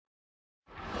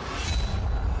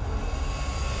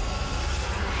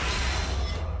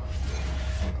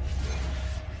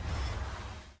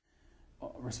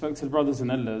Respected brothers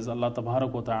and elders, Allah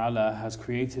Tabarak wa Ta'ala has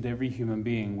created every human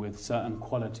being with certain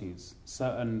qualities,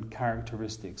 certain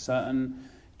characteristics, certain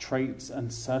traits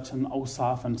and certain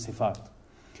awsaf and sifat.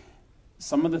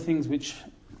 Some of the things which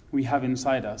we have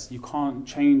inside us, you can't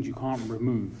change, you can't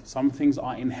remove. Some things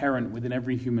are inherent within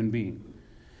every human being.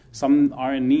 Some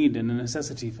are a need and a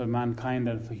necessity for mankind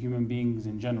and for human beings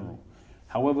in general.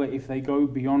 However, if they go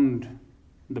beyond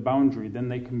the boundary, then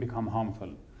they can become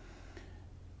harmful.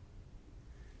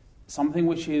 Something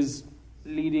which is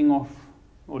leading off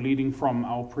or leading from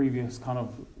our previous kind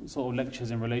of sort of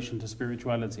lectures in relation to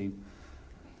spirituality,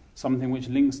 something which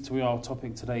links to our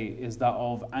topic today is that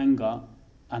of anger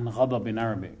and ghadab in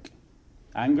Arabic.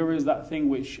 Anger is that thing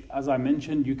which, as I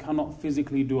mentioned, you cannot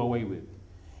physically do away with.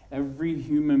 Every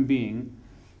human being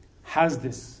has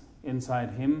this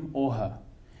inside him or her.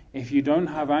 If you don't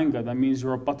have anger, that means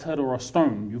you're a butter or a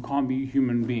stone. You can't be a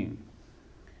human being.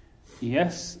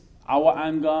 Yes, our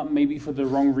anger may be for the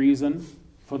wrong reason,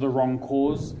 for the wrong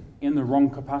cause, in the wrong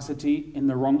capacity, in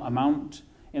the wrong amount,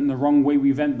 in the wrong way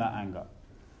we vent that anger.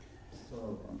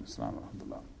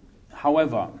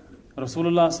 However,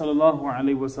 Rasulullah sallallahu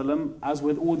alaihi wasallam, as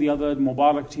with all the other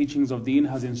Mubarak teachings of Deen,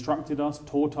 has instructed us,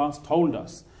 taught us, told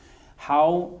us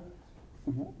how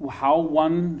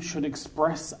one should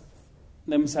express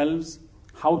themselves,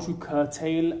 how to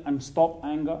curtail and stop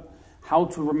anger, how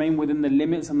to remain within the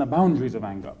limits and the boundaries of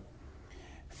anger.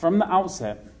 From the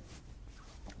outset,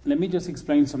 let me just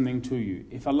explain something to you.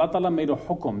 If Allah Ta'ala made a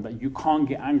hukum that you can't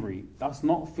get angry, that's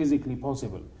not physically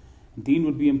possible. Deen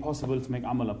would be impossible to make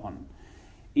amal upon.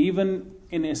 Even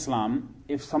in Islam,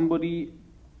 if somebody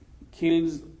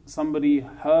kills, somebody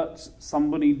hurts,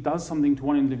 somebody does something to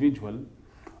one individual,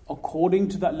 according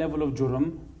to that level of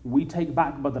jurm, we take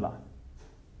back badala.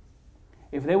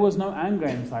 If there was no anger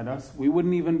inside us, we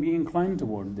wouldn't even be inclined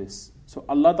toward this. So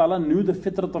Allah Ta'ala knew the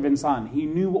fitrat of insan. He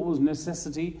knew what was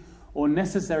necessity or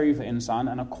necessary for insan,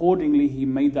 and accordingly He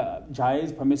made that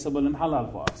jaiz, permissible and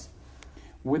halal for us,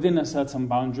 within a certain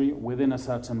boundary, within a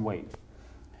certain way.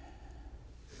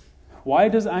 Why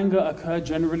does anger occur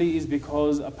generally is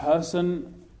because a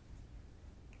person,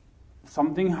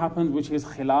 something happens which is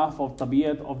khilaf of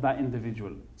tabiyat of that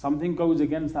individual. Something goes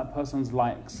against that person's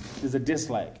likes. There's a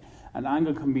dislike, and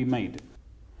anger can be made.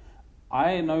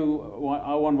 I know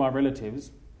one of our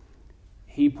relatives,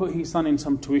 he put his son in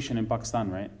some tuition in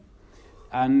Pakistan, right?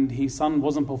 And his son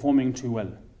wasn't performing too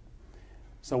well.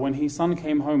 So when his son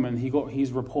came home and he got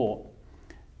his report,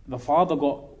 the father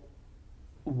got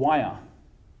wire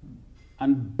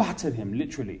and battered him,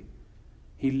 literally.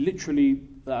 He literally,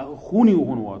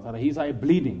 he started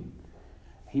bleeding.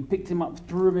 He picked him up,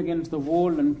 threw him against the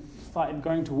wall and started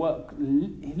going to work,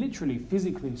 literally,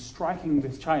 physically striking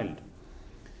this child.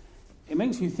 It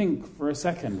makes you think for a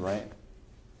second, right?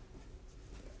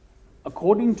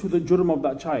 According to the jurm of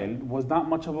that child, was that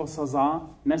much of a saza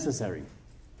necessary?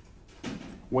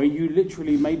 Where you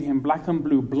literally made him black and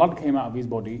blue, blood came out of his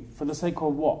body, for the sake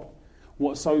of what?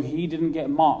 What, so he didn't get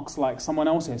marks like someone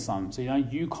else's son. So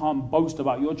you can't boast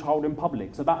about your child in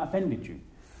public. So that offended you.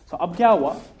 So ab kya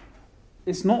hua?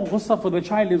 It's not ghussa for the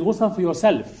child, it's ghussa for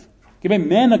yourself. Ki bhai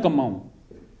main na kamaun.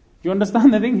 You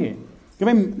understand the thing here? Ki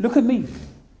bhai, look at me.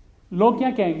 Log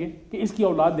kya kahenge? Ki iski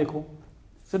aulad dekho.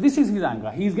 So this is his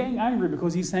anger. He's getting angry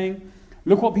because he's saying,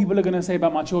 look what people are going to say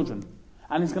about my children.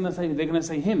 And they're going to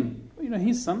say him,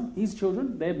 his son, his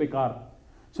children, they're bekar.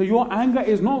 So your anger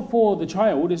is not for the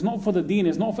child, it's not for the deen,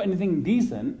 it's not for anything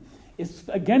decent, it's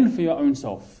again for your own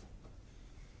self.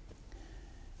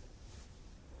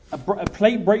 A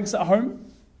plate breaks at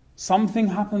home, something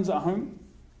happens at home,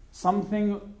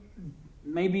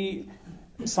 maybe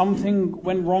something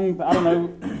went wrong, I don't know,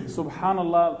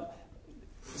 subhanallah,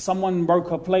 someone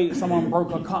broke a plate, someone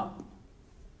broke a cup.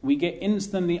 We get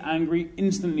instantly angry,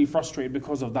 instantly frustrated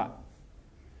because of that.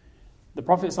 The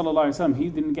Prophet ﷺ, he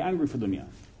didn't get angry for dunya.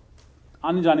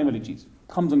 Aane jaane wali cheez,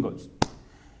 comes and goes.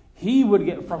 He would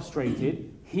get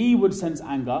frustrated, he would sense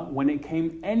anger when it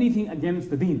came anything against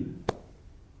the deen.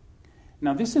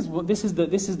 Now this is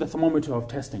the thermometer of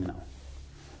testing now.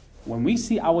 When we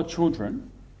see our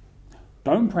children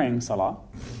don't praying salah,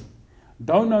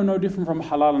 don't know no different from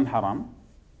halal and haram,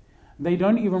 they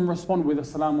don't even respond with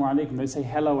assalamu alaikum, they say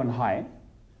hello and hi.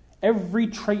 Every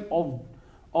trait of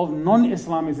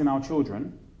non-Islam is in our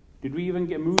children. Did we even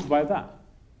get moved by that?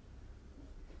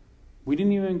 We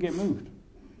didn't even get moved.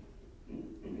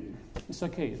 It's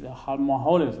okay. The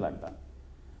mahal is like that.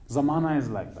 Zamana is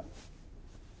like that.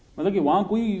 Matlab ki wahan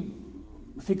koi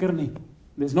fikr nahi.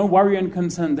 There's no worry and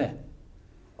concern there.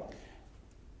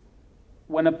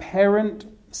 When a parent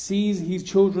sees his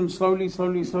children slowly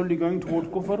going towards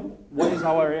kufr, what is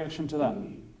our reaction to that?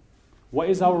 What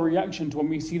is our reaction to when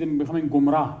we see them becoming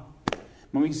gumrah?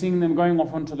 When we see them going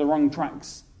off onto the wrong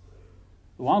tracks?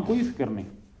 Allah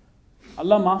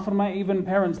maaf farmaye, even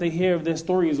parents, they hear of their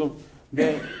stories of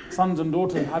their sons and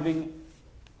daughters having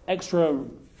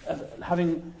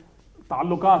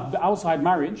ta'alluqat outside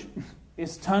marriage.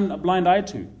 It's turned a blind eye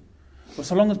to. But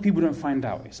so long as people don't find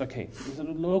out, it's okay.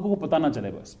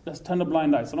 Let's turn a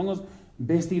blind eye. So long as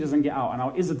bestie doesn't get out and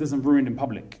our izzat isn't ruined in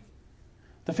public.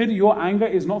 Your anger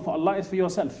is not for Allah, it's for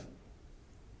yourself.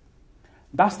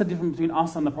 That's the difference between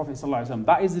us and the Prophet ﷺ.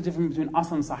 That is the difference between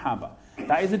us and Sahaba.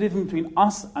 That is the difference between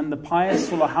us and the pious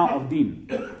sulaha of deen.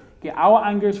 Okay, our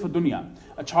anger is for dunya.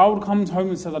 A child comes home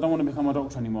and says, I don't want to become a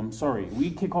doctor anymore, I'm sorry.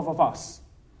 We kick off of us.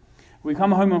 We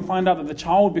come home and find out that the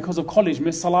child, because of college,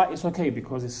 missed salah. It's okay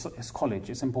because it's college,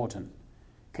 it's important.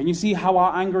 Can you see how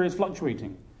our anger is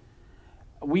fluctuating?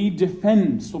 We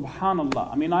defend,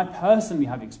 subhanallah. I mean, I personally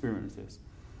have experienced this.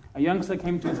 A youngster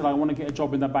came to me and said, I want to get a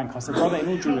job in the bank. I said, brother, in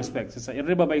all due respect, it's a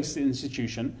riba-based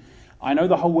institution. I know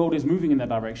the whole world is moving in that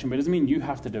direction, but it doesn't mean you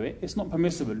have to do it. It's not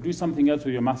permissible. Do something else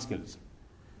with your math skills.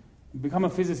 Become a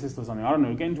physicist or something. I don't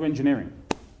know, get into engineering.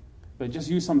 But just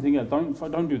use something else.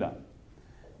 Don't do that.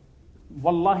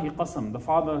 Wallahi qasam, the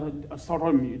father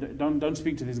told me, don't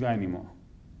speak to this guy anymore.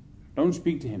 Don't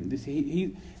speak to him. This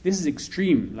is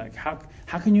extreme. Like, how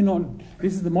can you not?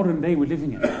 This is the modern day we're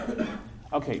living in.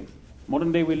 Okay.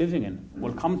 Modern day we're living in.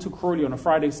 We'll come to Crawley on a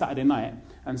Friday, Saturday night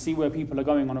and see where people are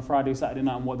going on a Friday, Saturday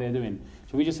night and what they're doing.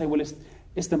 So we just say, well,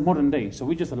 it's the modern day, so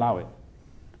we just allow it.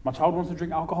 My child wants to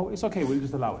drink alcohol, it's okay, we'll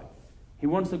just allow it. He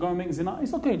wants to go and make zina,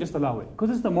 it's okay, just allow it.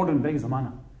 Because it's the modern day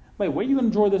zamana. Wait, where are you going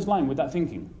to draw this line with that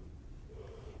thinking?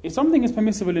 If something is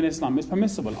permissible in Islam, it's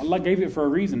permissible. Allah gave it for a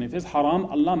reason. If it's haram,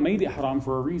 Allah made it haram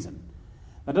for a reason.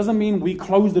 That doesn't mean we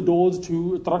close the doors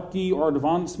to taraqi or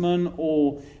advancement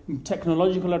or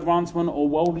technological advancement or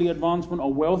worldly advancement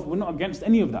or wealth. We're not against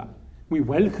any of that. We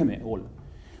welcome it all.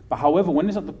 But however, when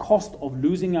it's at the cost of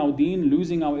losing our deen,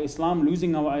 losing our Islam,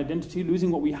 losing our identity, losing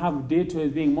what we have dear to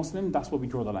as being Muslim, that's where we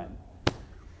draw the line.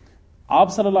 Ab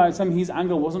sallallahu alaihi wasallam, his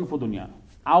anger wasn't for dunya.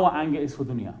 Our anger is for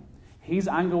dunya. His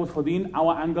anger was for deen.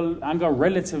 Our anger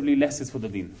relatively less is for the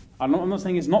deen. I'm not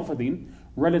saying it's not for deen,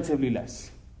 relatively less.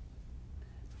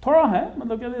 Torah hai,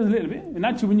 there's a little bit. And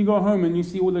actually when you go home and you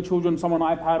see all the children, someone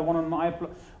on iPad, one on an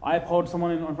iPod, someone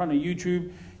in front of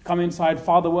YouTube, come inside,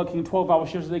 father working 12-hour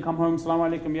shifts, they come home, Salaam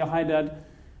alaikum, ya hi dad.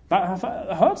 That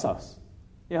hurts us.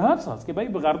 It hurts us.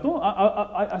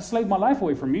 I slaved my life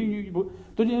away from you.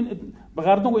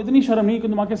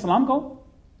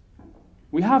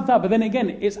 We have that, but then again,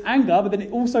 it's anger, but then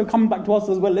it also comes back to us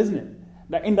as well, isn't it?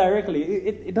 That indirectly,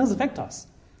 it does affect us.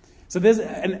 So there's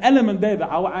an element there that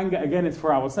our anger, again, is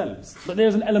for ourselves. But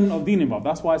there's an element of deen involved.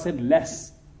 That's why I said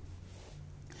less.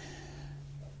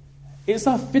 It's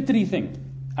a fitri thing.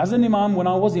 As an imam, when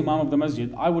I was imam of the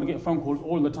masjid, I would get phone calls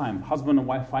all the time. Husband and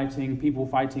wife fighting, people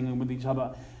fighting with each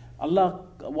other. Allah,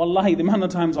 wallahi, the amount of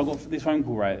times I got this phone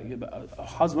call, right?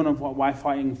 Husband and wife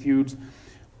fighting, feuds.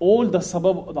 All the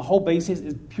sabab, the whole basis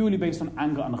is purely based on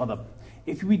anger and ghadab.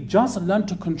 If we just learn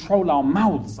to control our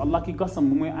mouths, Allah ki qasam,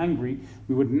 when we're angry,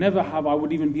 we would never have, I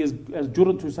would even be as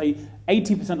jurad to say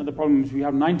 80% of the problems we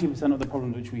have, 90% of the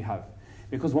problems which we have.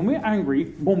 Because when we're angry,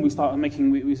 boom, we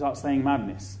start saying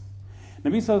madness.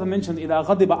 Nabi Sallallahu mentioned, إِذَا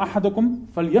غَضِبَ أَحَدُكُمْ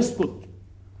فَلْيَسْكُتْ.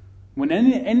 When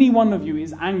any one of you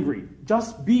is angry,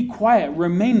 just be quiet,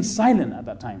 remain silent at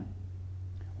that time.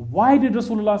 Why did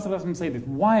Rasulullah Sallallahu Alaihi Wasallam say this?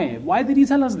 Why? Why did he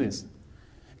tell us this?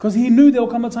 Because he knew there will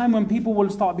come a time when people will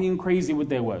start being crazy with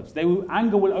their words.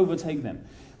 Anger will overtake them.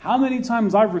 How many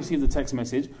times I've received a text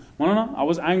message, I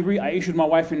was angry, I issued my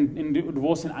wife in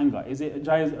divorce in anger. Is it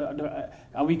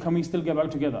can we still get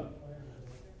back together?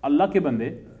 Allah ke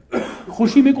bande,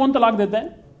 khushi mein kaun talaq deta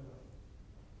hai?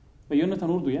 Bhaiyo ne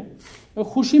tanur diya.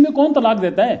 Khushi mein kaun talaq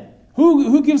deta hai?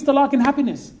 Who gives talaq in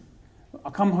happiness? I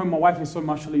come home, my wife is so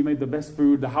mashallah, you made the best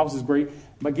food, the house is great,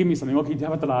 but give me something. Okay, do you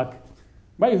have a talaq?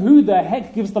 Right? Who the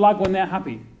heck gives talaq when they're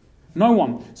happy? No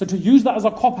one. So to use that as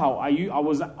a cop-out, I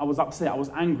was upset, I was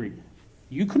angry.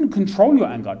 You couldn't control your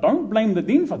anger. Don't blame the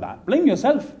deen for that. Blame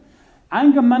yourself.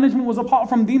 Anger management was apart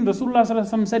from deen.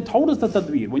 Rasulullah told us the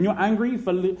tadbir. When you're angry,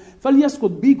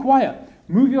 فَلْيَسْكُتْ, be quiet.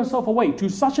 Move yourself away to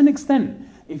such an extent.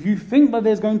 If you think that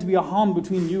there's going to be a harm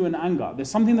between you and anger,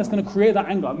 there's something that's going to create that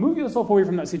anger, move yourself away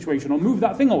from that situation or move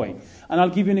that thing away. And I'll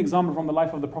give you an example from the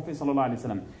life of the Prophet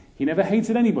ﷺ. He never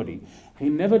hated anybody. He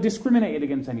never discriminated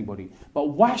against anybody.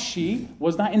 But Wahshi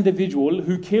was that individual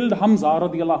who killed Hamza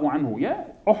radiallahu anhu. Yeah?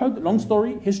 Uhud, long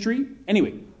story, history.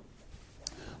 Anyway.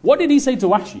 What did he say to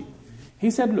Wahshi? He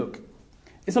said, look,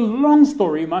 It's a long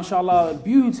story, mashallah,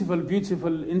 beautiful,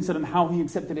 beautiful incident, how he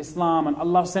accepted Islam and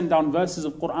Allah sent down verses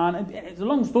of Quran. It's a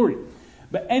long story.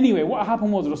 But anyway, what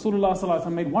happened was Rasulullah sallallahu alaihi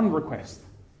wasallam made one request.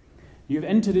 You've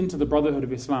entered into the brotherhood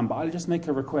of Islam, but I'll just make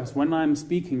a request. When I'm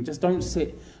speaking, just don't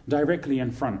sit directly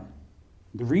in front.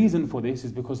 The reason for this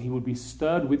is because he would be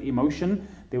stirred with emotion.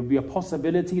 There would be a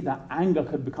possibility that anger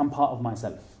could become part of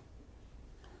myself.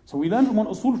 So we learn from one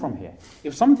usul from here.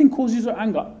 If something causes you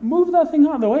anger, move that thing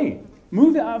out of the way.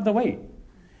 Move it out of the way.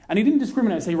 And he didn't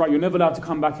discriminate and say, right, you're never allowed to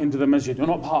come back into the masjid. You're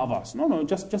not part of us. No,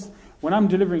 just when I'm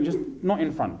delivering, just not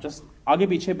in front. Just, I'll give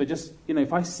you a chip, but just,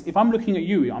 if I'm looking at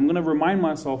you, I'm going to remind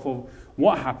myself of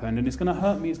what happened, and it's going to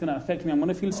hurt me, it's going to affect me, I'm going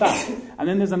to feel sad. And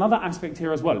then there's another aspect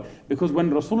here as well. Because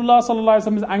when Rasulullah sallallahu alaihi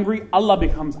wasallam is angry, Allah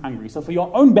becomes angry. So for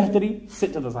your own behtari,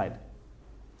 sit to the side.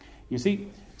 You see?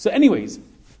 So anyways,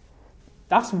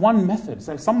 that's one method.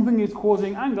 So if something is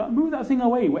causing anger, move that thing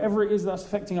away, wherever it is that's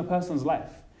affecting a person's life.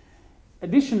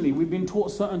 Additionally, we've been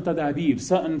taught certain tadabir,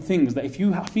 certain things that if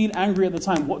you feel angry at the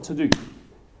time, what to do.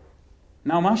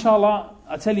 Now, mashallah,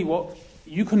 I tell you what,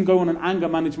 you can go on an anger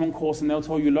management course and they'll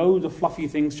tell you loads of fluffy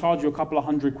things, charge you a couple of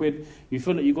 £100. You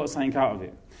feel that you got something out of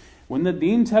it. When the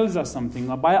deen tells us something,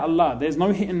 by Allah, there's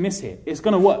no hit and miss here. It's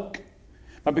going to work.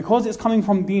 But because it's coming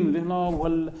from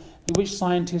deen, which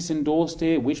scientist endorsed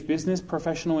it? Which business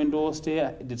professional endorsed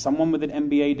it? Did someone with an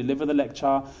MBA deliver the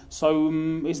lecture? So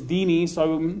it's deeni,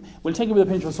 so we'll take it with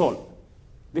a pinch of salt.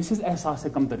 This is ihsas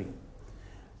kamtari.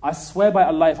 I swear by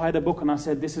Allah, if I had a book and I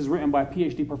said this is written by a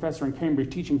PhD professor in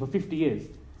Cambridge teaching for 50 years,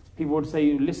 people would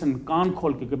say, listen, kaan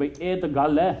khol ke bhai ye to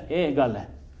gal hai.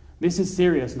 This is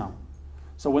serious now.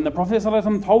 So when the Prophet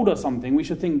ﷺ told us something, we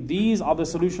should think these are the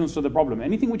solutions to the problem.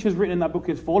 Anything which is written in that book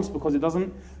is false because it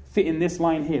doesn't fit in this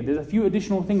line here. There's a few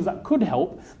additional things that could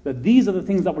help, but these are the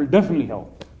things that will definitely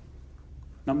help.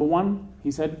 Number one, he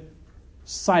said,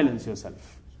 silence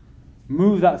yourself.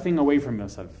 Move that thing away from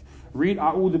yourself. Read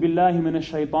A'udhu Billahi Minash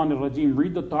Shaitanir Rajim.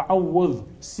 Read the Ta'awwadh.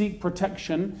 Seek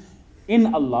protection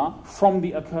in Allah from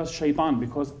the accursed shaitan,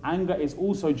 because anger is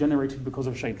also generated because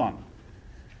of shaitan.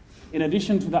 In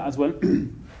addition to that as well,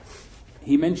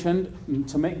 he mentioned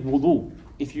to make wudu,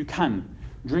 if you can.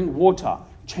 Drink water,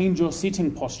 change your sitting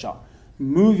posture.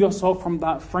 Move yourself from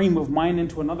that frame of mind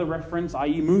into another reference,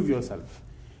 i.e. move yourself.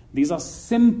 These are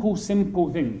simple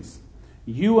things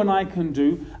you and I can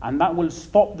do, and that will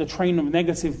stop the train of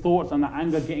negative thoughts and the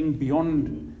anger getting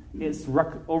beyond its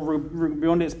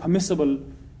permissible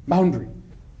boundary.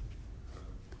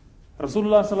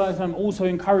 Rasulullah sallallahu alaihi wasallam also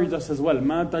encouraged us as well.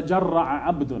 ما تجرع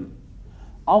عبد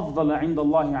أفضل عند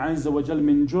الله عز وجل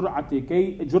من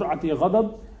جرعة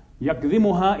غضب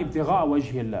يكذمها ابتغاء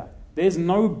وجه الله. There's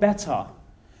no better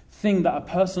thing that a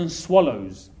person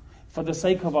swallows for the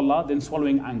sake of Allah than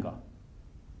swallowing anger.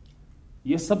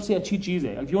 Yes, sabse achhi cheez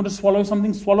hai. If you want to swallow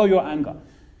something, swallow your anger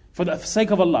for the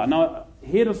sake of Allah. Now,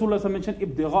 here Rasulullah mentioned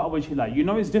ibtigha' wajhi Allah. You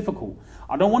know it's difficult.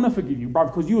 I don't want to forgive you, bruv,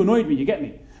 because you annoyed me, you get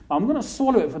me. But I'm going to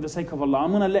swallow it for the sake of Allah.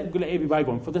 I'm going to let it be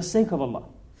bygone for the sake of Allah.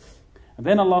 And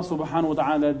then Allah subhanahu wa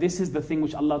ta'ala, this is the thing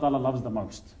which Allah ta'ala loves the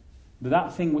most.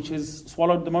 That thing which is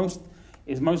swallowed the most,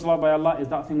 is most loved by Allah, is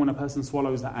that thing when a person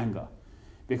swallows that anger.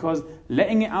 Because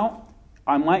letting it out,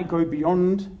 I might go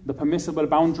beyond the permissible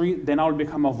boundary, then I'll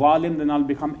become a zalim, then I'll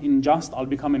become unjust, I'll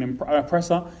become an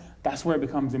oppressor. That's where it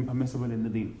becomes impermissible in the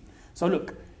deen. So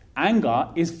look, anger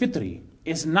is fitri,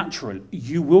 it's natural.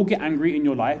 You will get angry in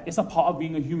your life, it's a part of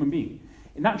being a human being.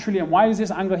 Naturally, and why is this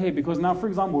anger here? Because now, for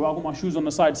example, I've got my shoes on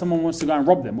the side, someone wants to go and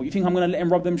rob them. What, you think I'm going to let him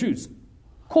rob them shoes?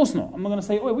 Of course not. I'm not going to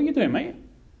say, oi, what are you doing, mate?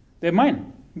 They're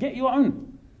mine. Get your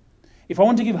own. If I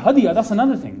want to give hadiyah, that's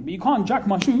another thing. But you can't jack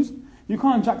my shoes. You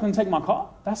can't jack and take my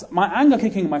car. That's my anger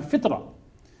kicking, my fitrah.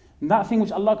 And that thing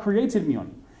which Allah created me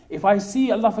on. If I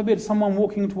see, Allah forbid, someone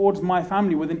walking towards my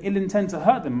family with an ill intent to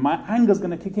hurt them, my anger is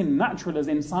going to kick in natural as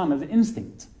insan, as an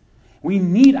instinct. We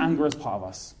need anger as part of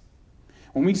us.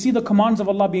 When we see the commands of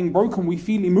Allah being broken, we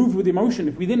feel moved with emotion.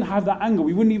 If we didn't have that anger,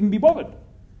 we wouldn't even be bothered.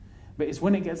 But it's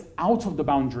when it gets out of the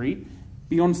boundary,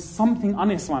 beyond something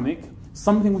un-Islamic,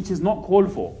 something which is not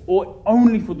called for, or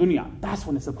only for dunya, that's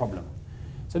when it's a problem.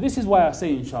 So this is why I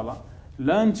say, inshallah,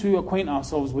 learn to acquaint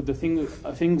ourselves with the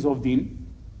things of deen,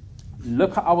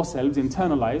 look at ourselves,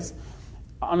 internalize.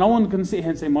 And no one can sit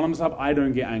here and say, Maulana Sahab, I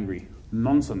don't get angry.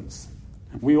 Nonsense.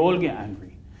 We all get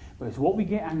angry. But it's what we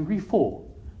get angry for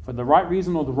the right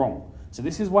reason or the wrong. So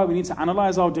this is why we need to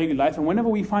analyze our daily life, and whenever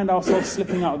we find ourselves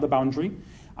slipping out of the boundary,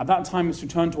 at that time is to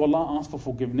turn to Allah, ask for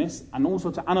forgiveness, and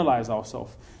also to analyze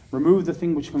ourselves. Remove the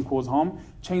thing which can cause harm,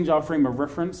 change our frame of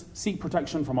reference, seek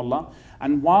protection from Allah.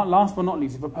 And last but not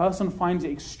least, if a person finds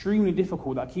it extremely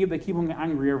difficult that they keep on getting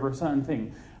angry over a certain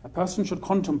thing, a person should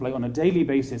contemplate on a daily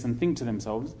basis and think to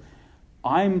themselves,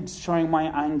 I'm showing my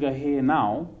anger here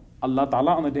now, Allah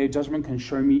Ta'ala on the Day of Judgment can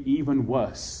show me even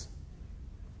worse.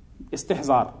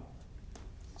 Istihzar.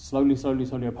 Slowly, slowly,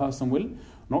 slowly a person will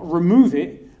not remove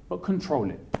it, but control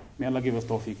it. May Allah give us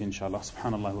tawfiq inshallah.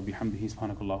 Subhanallah wa bihamdihi,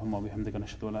 subhanakallahumma wa bihamdika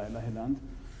nashhadu an la ilaha illa ant,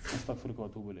 nastaghfiruka wa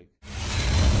atubu ilayk.